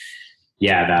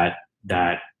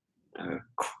that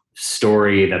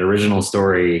story, that original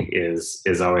story,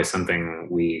 is always something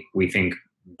we think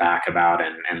back about,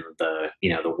 and the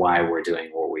why we're doing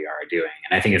what we are doing.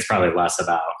 And I think it's probably less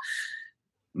about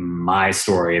my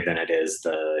story than it is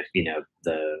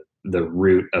the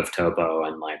root of Topo,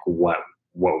 and what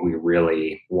we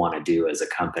really want to do as a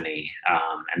company.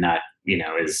 And that,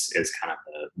 is kind of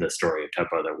the story of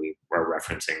Topo that we are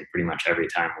referencing pretty much every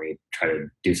time we try to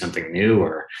do something new,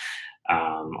 or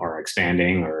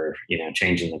expanding, or,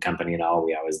 changing the company at all.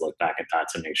 We always look back at that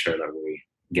to make sure that we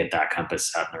get that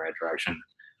compass set in the right direction.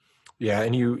 Yeah,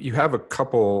 and you have a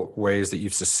couple ways that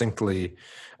you've succinctly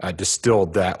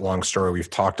distilled that long story we've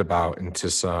talked about into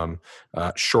some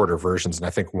shorter versions, and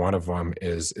I think one of them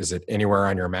is it anywhere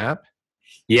on your map?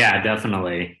 Yeah,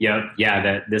 definitely. Yep. Yeah,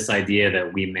 that this idea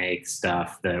that we make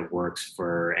stuff that works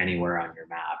for anywhere on your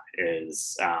map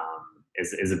is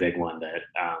a big one that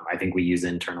I think we use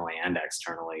internally and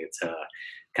externally to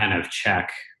kind of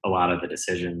check a lot of the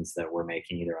decisions that we're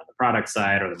making, either on the product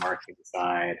side or the marketing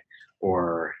side,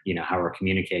 or how we're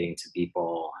communicating to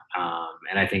people.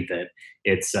 And I think that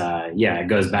it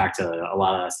goes back to a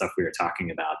lot of that stuff we were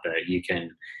talking about, that you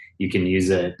can use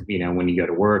it, when you go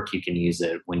to work, you can use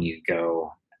it when you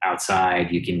go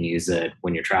outside, you can use it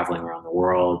when you're traveling around the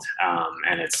world,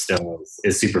 and it still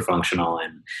is super functional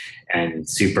and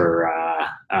super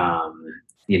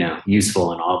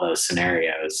useful in all those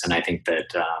scenarios. And I think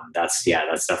that that's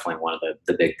definitely one of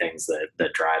the big things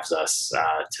that drives us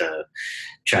to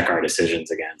check our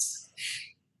decisions against.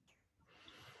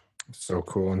 So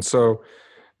cool. And so,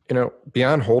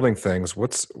 beyond holding things,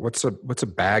 what's a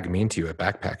bag mean to you? A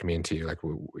backpack mean to you? Like,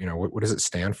 what does it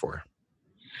stand for?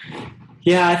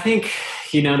 Yeah, I think,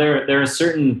 there are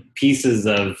certain pieces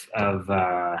of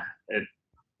a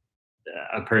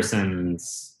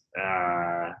person's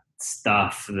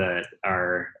stuff that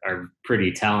are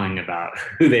pretty telling about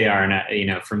who they are.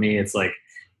 And, for me, it's like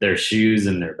their shoes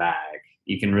and their bag.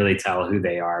 You can really tell who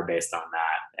they are based on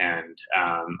that. And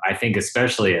I think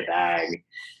especially a bag,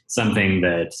 something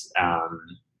that,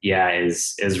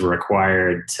 is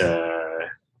required to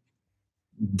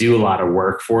do a lot of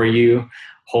work for you,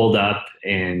 hold up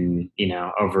in,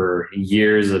 over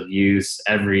years of use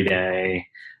every day.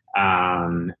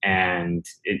 And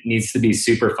it needs to be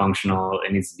super functional.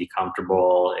 It needs to be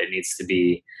comfortable. It needs to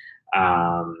be,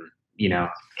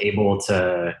 able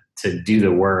to do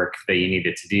the work that you need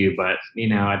it to do. But,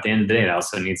 at the end of the day, it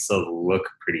also needs to look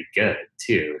pretty good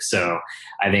too. So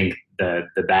I think the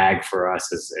bag for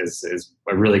us is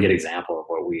a really good example of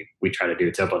what we try to do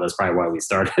at Topo. That's probably why we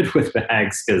started with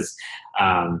bags, because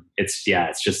it's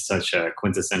just such a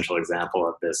quintessential example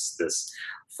of this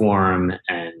form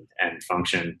and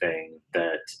function thing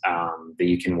that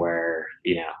you can wear,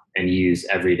 and use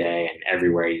every day and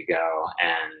everywhere you go.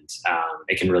 And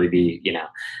it can really be,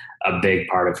 a big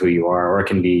part of who you are, or it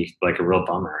can be like a real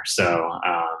bummer. So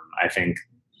I think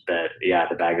that,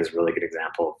 the bag is a really good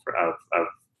example of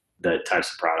the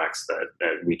types of products that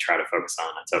we try to focus on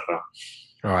at Topo.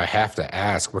 Oh, I have to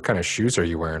ask, what kind of shoes are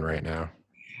you wearing right now?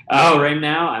 Oh, right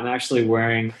now I'm actually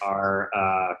wearing our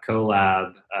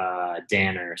collab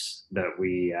Danners that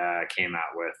we came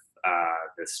out with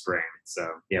this spring. So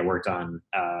worked on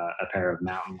a pair of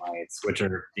Mountain Lights, which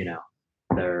are,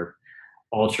 they're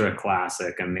ultra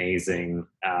classic, amazing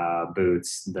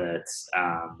boots that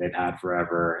they've had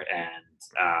forever. And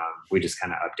we just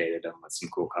kind of updated them with some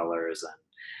cool colors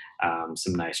and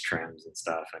some nice trims and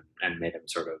stuff, and made them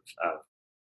sort of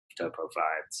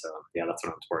Topo-fied. So that's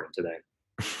what I'm sporting today.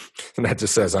 And that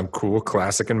just says I'm cool,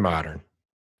 classic, and modern.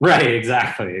 Right,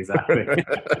 exactly.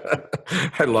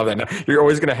 I love that. Now, you're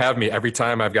always going to have me every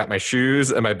time I've got my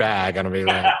shoes and my bag. I'm going to be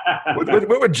like,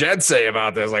 what would Jed say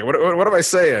about this? Like, what am I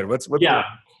saying?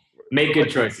 Make good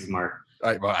choices, Mark.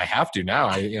 I have to now.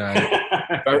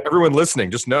 Everyone listening,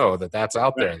 just know that that's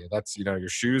out there. That's, your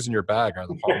shoes and your bag are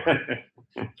the hallmark.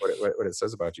 what it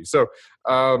says about you. So,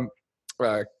 a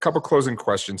couple closing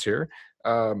questions here.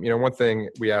 One thing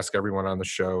we ask everyone on the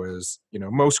show is,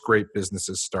 most great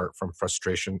businesses start from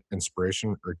frustration,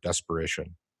 inspiration, or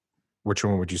desperation. Which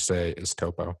one would you say is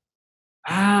Topo?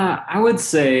 I would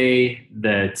say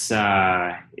that,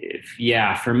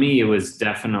 for me, it was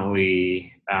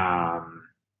definitely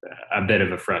a bit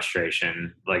of a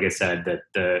frustration. Like I said,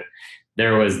 that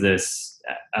there was this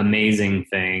amazing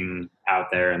thing out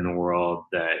there in the world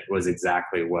that was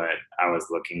exactly what I was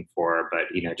looking for, but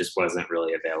just wasn't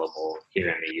really available here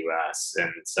in the US.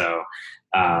 And so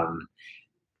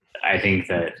I think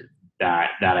that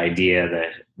idea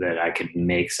that I could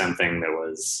make something that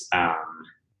was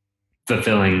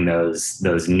fulfilling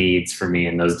those needs for me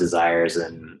and those desires,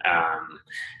 and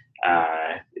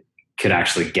could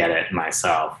actually get it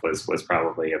myself was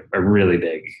probably a really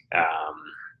big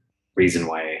reason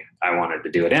why I wanted to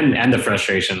do it. And the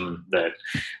frustration that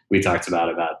we talked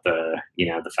about the,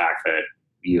 the fact that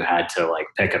you had to like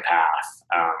pick a path,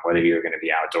 whether you were going to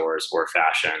be outdoors or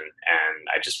fashion. And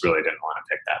I just really didn't want to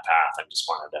pick that path. I just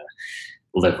wanted to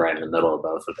live right in the middle of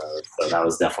both of those. So that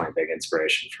was definitely a big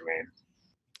inspiration for me.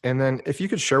 And then if you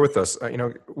could share with us,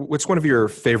 what's one of your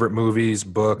favorite movies,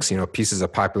 books, pieces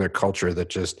of popular culture that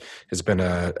just has been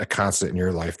a constant in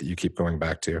your life that you keep going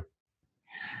back to?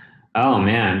 Oh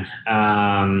man.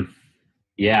 I'm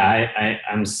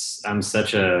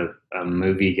such a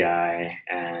movie guy,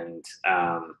 and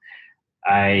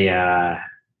I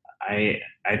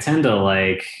tend to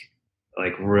like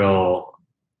real,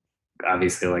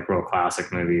 obviously like real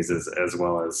classic movies as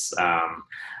well as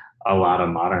a lot of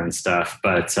modern stuff.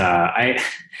 But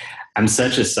I'm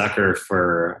such a sucker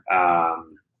for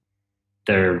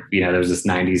there's this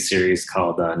 90s series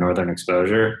called Northern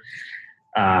Exposure.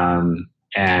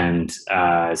 And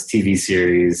it's TV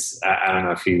series. I don't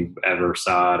know if you ever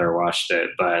saw it or watched it,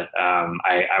 but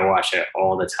I watch it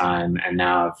all the time. And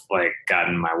now I've like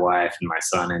gotten my wife and my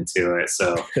son into it.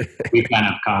 So we kind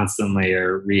of constantly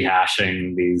are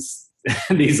rehashing these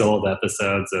old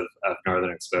episodes of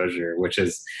Northern Exposure, which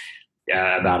is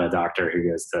about a doctor who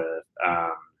goes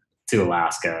to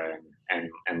Alaska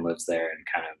and lives there and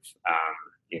kind of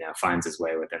finds his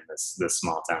way within this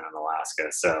small town in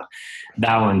Alaska. So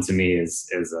that one to me is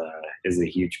a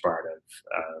huge part of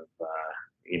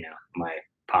my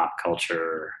pop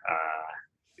culture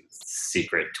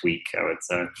secret tweak, I would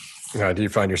say. Do you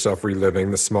find yourself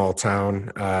reliving the small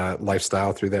town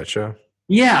lifestyle through that show?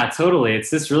 Yeah, totally. It's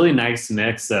this really nice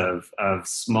mix of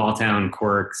small town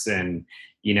quirks and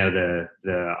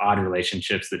the odd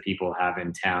relationships that people have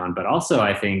in town, but also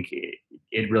I think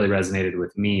it really resonated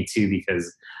with me too,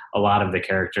 because a lot of the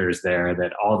characters there,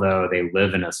 that although they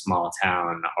live in a small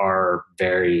town, are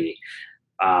very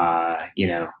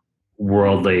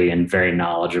worldly and very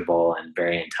knowledgeable and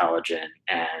very intelligent,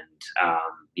 and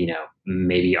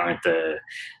maybe aren't the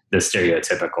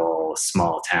stereotypical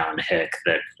small town hick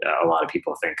that a lot of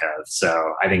people think of.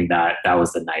 So I think that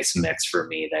was the nice mix for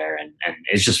me there, and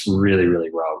it's just really, really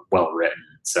well written.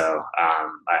 So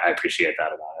I appreciate that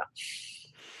about it.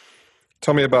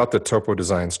 Tell me about the Topo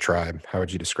Designs tribe. How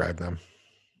would you describe them?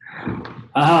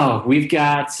 Oh, we've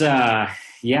got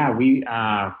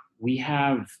we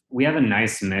have a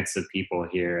nice mix of people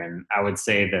here, and I would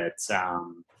say that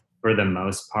for the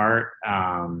most part,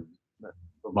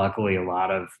 luckily, a lot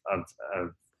of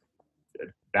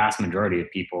the vast majority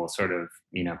of people sort of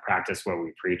practice what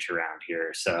we preach around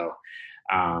here. So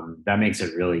that makes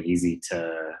it really easy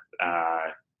to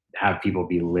have people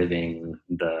be living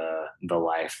the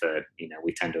life that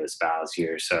we tend to espouse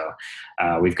here. So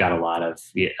we've got a lot of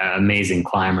amazing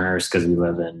climbers because we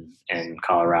live in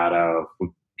Colorado.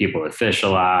 People that fish a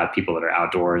lot, people that are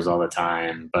outdoors all the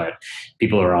time, but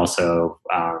people are also,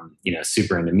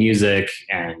 super into music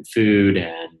and food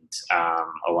and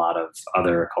a lot of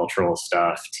other cultural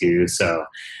stuff too. So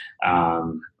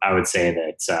I would say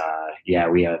that,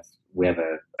 we have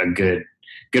a good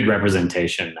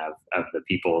representation of the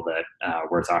people that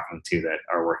we're talking to that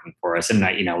are working for us. And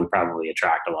we probably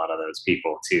attract a lot of those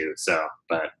people too. So,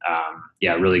 but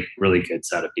really, really good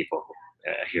set of people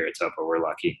here at Topo. We're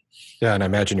lucky. Yeah, and I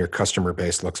imagine your customer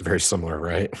base looks very similar,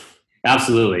 right?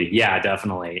 Absolutely. Yeah,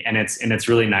 definitely. And it's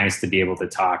really nice to be able to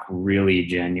talk really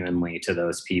genuinely to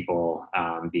those people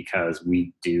because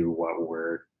we do what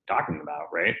we're talking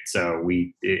about, right? So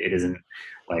it isn't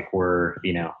like we're,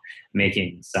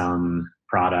 making some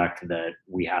product that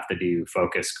we have to do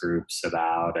focus groups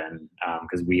about, and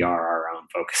because we are our own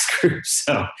focus group.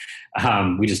 So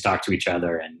we just talk to each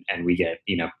other and we get,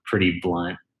 pretty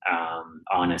blunt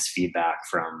honest feedback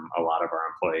from a lot of our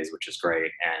employees, which is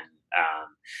great. And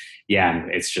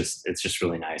it's just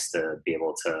really nice to be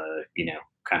able to,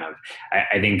 kind of,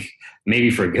 I think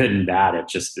maybe for good and bad,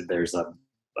 there's a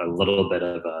little bit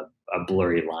of a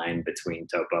blurry line between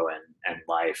Topo and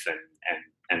life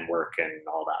and work and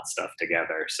all that stuff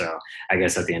together. So I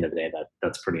guess at the end of the day,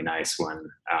 that's pretty nice when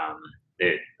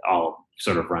it all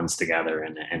sort of runs together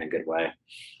in a good way.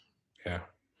 Yeah.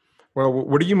 Well,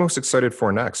 what are you most excited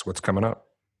for next? What's coming up?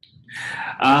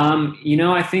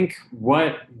 I think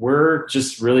what we're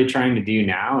just really trying to do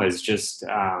now is just,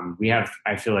 we have,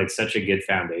 I feel like, such a good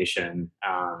foundation,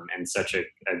 and such a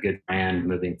good brand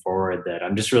moving forward that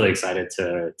I'm just really excited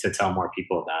to tell more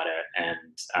people about it and,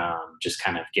 just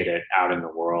kind of get it out in the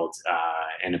world,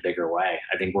 in a bigger way.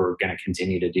 I think we're going to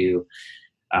continue to do,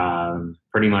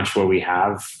 pretty much what we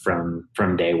have from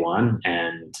day one.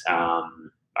 And,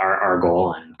 our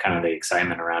goal and kind of the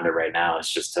excitement around it right now is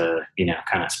just to,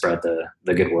 kind of spread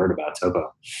the good word about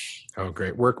Topo. Oh,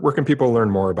 great. Where can people learn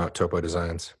more about Topo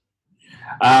Designs?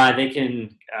 They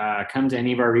can come to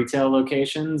any of our retail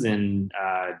locations in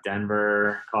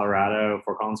Denver, Colorado,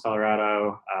 Fort Collins,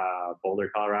 Colorado, Boulder,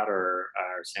 Colorado, or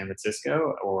San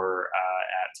Francisco, or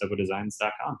at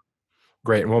topodesigns.com.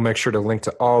 Great. And we'll make sure to link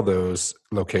to all those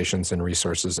locations and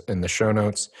resources in the show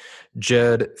notes.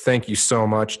 Jed, thank you so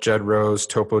much. Jed Rose,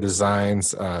 Topo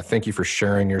Designs. Thank you for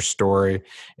sharing your story.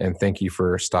 And thank you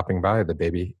for stopping by the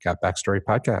Baby Got Backstory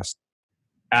podcast.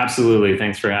 Absolutely.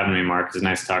 Thanks for having me, Mark. It's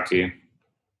nice to talk to you.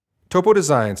 Topo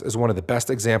Designs is one of the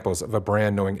best examples of a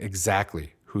brand knowing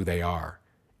exactly who they are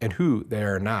and who they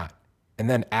are not, and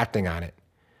then acting on it.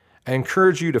 I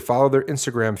encourage you to follow their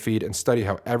Instagram feed and study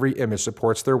how every image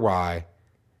supports their why,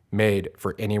 made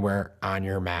for anywhere on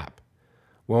your map.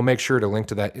 We'll make sure to link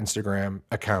to that Instagram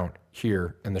account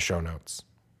here in the show notes.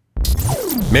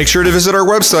 Make sure to visit our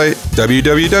website,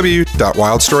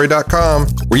 www.wildstory.com,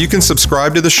 where you can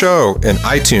subscribe to the show in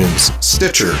iTunes,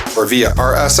 Stitcher, or via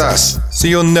RSS, so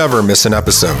you'll never miss an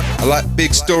episode. I like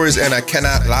big stories and I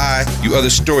cannot lie. You other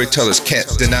storytellers can't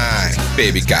deny.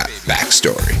 Baby Got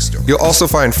Backstory. You'll also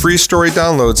find free story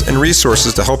downloads and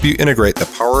resources to help you integrate the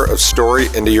power of story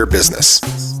into your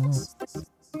business.